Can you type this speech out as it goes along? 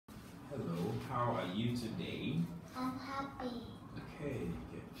how are you today? I'm happy. Okay,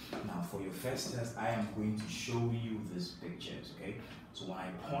 good. Now for your first test, I am going to show you these pictures, okay? So when I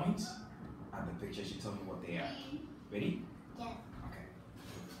point at the pictures, you tell me what they are. Ready? Yes. Okay.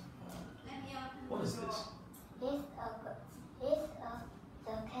 What is this? It's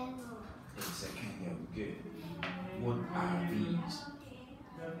the kangaroo. It's a kangaroo. Good. What are these?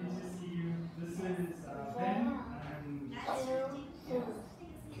 Two shoes.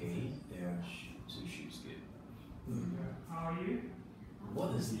 Okay, they are two shoes. Good. How are you? What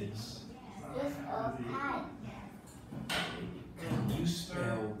is this? It's a kite. Okay. Can you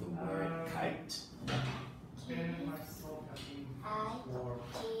spell the word kite?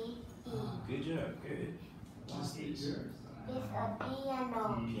 I-T-E. Good job. Good. What is this? It's a piano.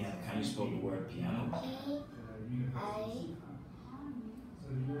 Piano. Can you spell the word piano?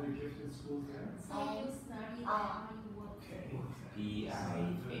 P-I-A-N-O. Okay.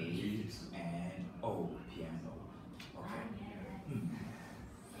 P-I-A-N-O. Piano. Okay.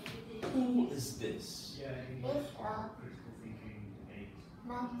 Who is this? It's a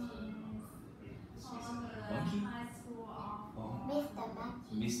monkey. Monkey? Oh. Mr.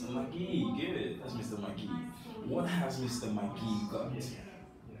 Monkey. Mr. Monkey. Good. That's Mr. Monkey. What has Mr. Monkey got?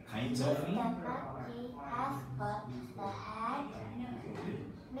 Can you tell me? Mr. Monkey has got the hat.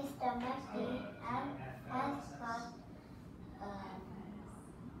 Mr. Monkey has got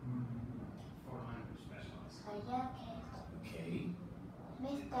a jacket. Okay.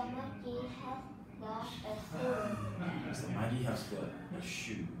 Mr. Monkey has got a shoe. Mr. Monkey has got a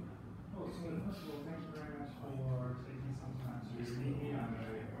shoe. Oh, so first of all, thank you very much for taking some time to meet me. I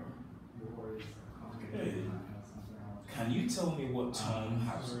know you're always complicated. Can you tell me what Tom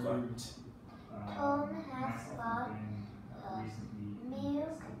has got? Tom has got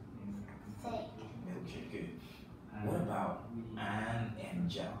milk shake. Okay, good. What about Anne and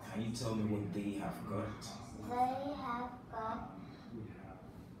Jack? Can you tell me what they have got? They have got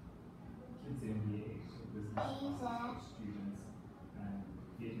pizza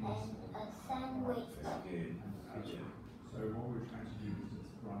and a sandwich. Good. Good job. So what we're trying to do is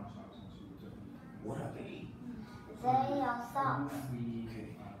just branch out into different. What are they? They are socks. Okay.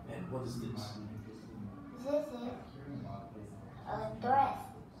 And what is this? This is a dress.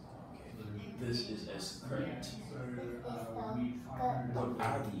 Okay. This is a skirt. This is the skirt. What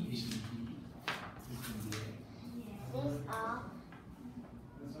are these? These are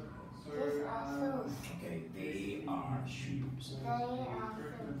shoes. Okay, they are shoes. They are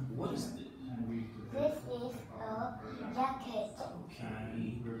shoes. What is this? This is a jacket.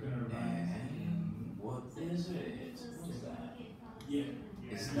 Okay. And what is it? What is that?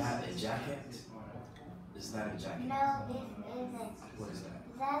 Is that a jacket? Is that a jacket? No, this isn't. What is that?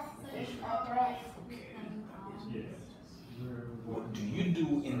 That is a dress. Okay. That is it. What do you do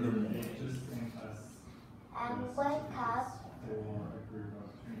in the morning? I wake up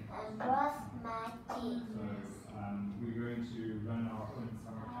and brush my teeth. We're going to run our own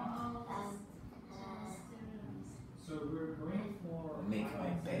summer camp. So we're going for Make my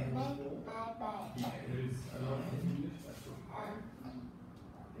bed. Make my bed. There's a lot of English that's required.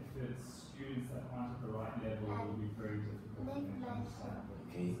 If it's students that aren't at the right level, it will be very difficult for them to understand.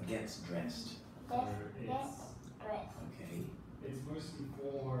 Okay, gets dressed. Get dressed. Okay. It's mostly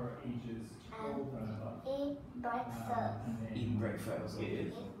for ages 12 and above. Eat breakfast. And then Eat breakfast. we're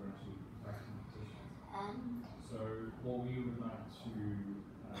Good. going to practice competition. And So what we would like to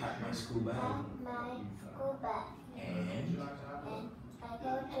Pack my school bag. pack my school bag. would And you like to have And one? I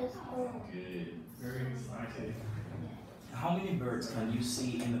go to school. good. Very excited. How many birds can you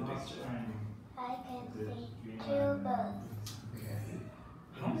see in the Last picture? time I can the see dream 2 birds. Okay.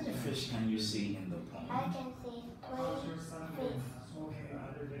 How many fish can you see in the I pond? can see how's your 3 son fish. doing? I saw him the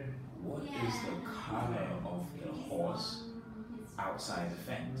other day. What is the color of the horse outside the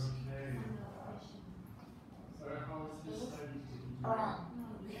fence? Okay. So how is his study? Brown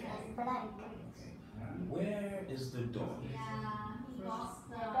and black. Where is the dog? The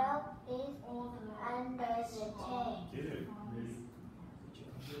dog is under the chair. Good.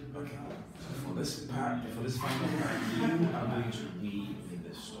 Okay. So for this part, for this final part, you are going to read me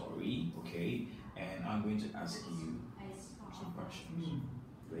the story, okay? And I'm going to ask you some questions.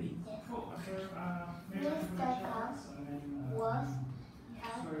 Ready? Yes. Okay. Mr. Tom was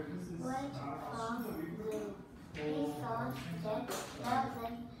So this is went from zoo. He thought Jack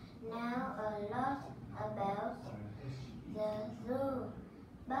doesn't know a lot about the zoo,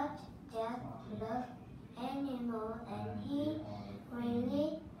 but Jack loves animals and he really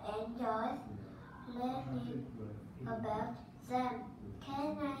enjoys learning about them.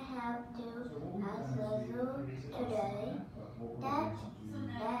 Can I help you at the zoo today? Dad,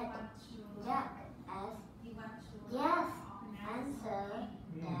 Jack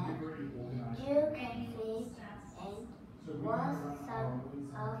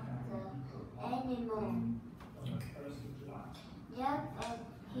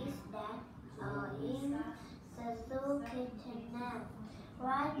eaten now.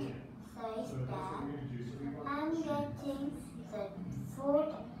 Right Yeah. says So that's what that we're going to do. So we want I'm to getting the food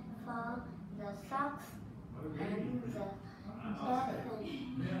for the socks and the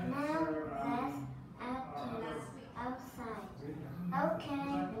dolphin. Now that's outside. Okay,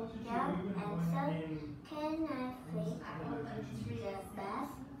 Joe answered. Can I feed the bass,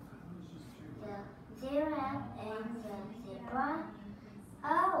 the giraffe and the zebra?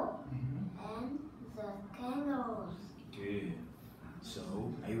 Oh, and the kangaroos. Good.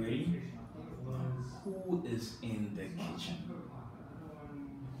 So, are you ready? Who is in the kitchen?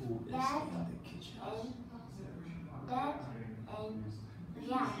 Who is Dad in the kitchen? and Dad and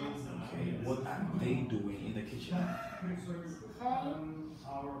yeah, Okay, what are they doing in the kitchen? they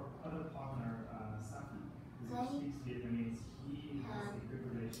our other partner, Safi, who speaks Vietnamese, he has a good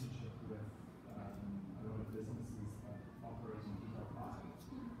relationship with a lot of businesses that operate in Eco Park,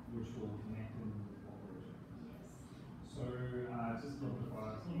 which will connect them with what we're doing. So, just a little bit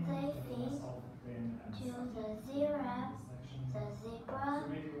about they feed myself, Ben, and to Safi the in giraffe, this section. the So zebra,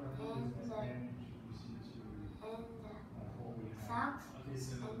 maybe what I can do is and let Ben introduce you to and the what we have. socks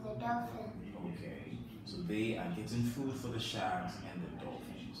and the dolphin. Okay, so they are getting food for the sharks and the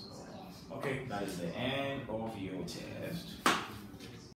dolphins. Okay, that is the end of your test.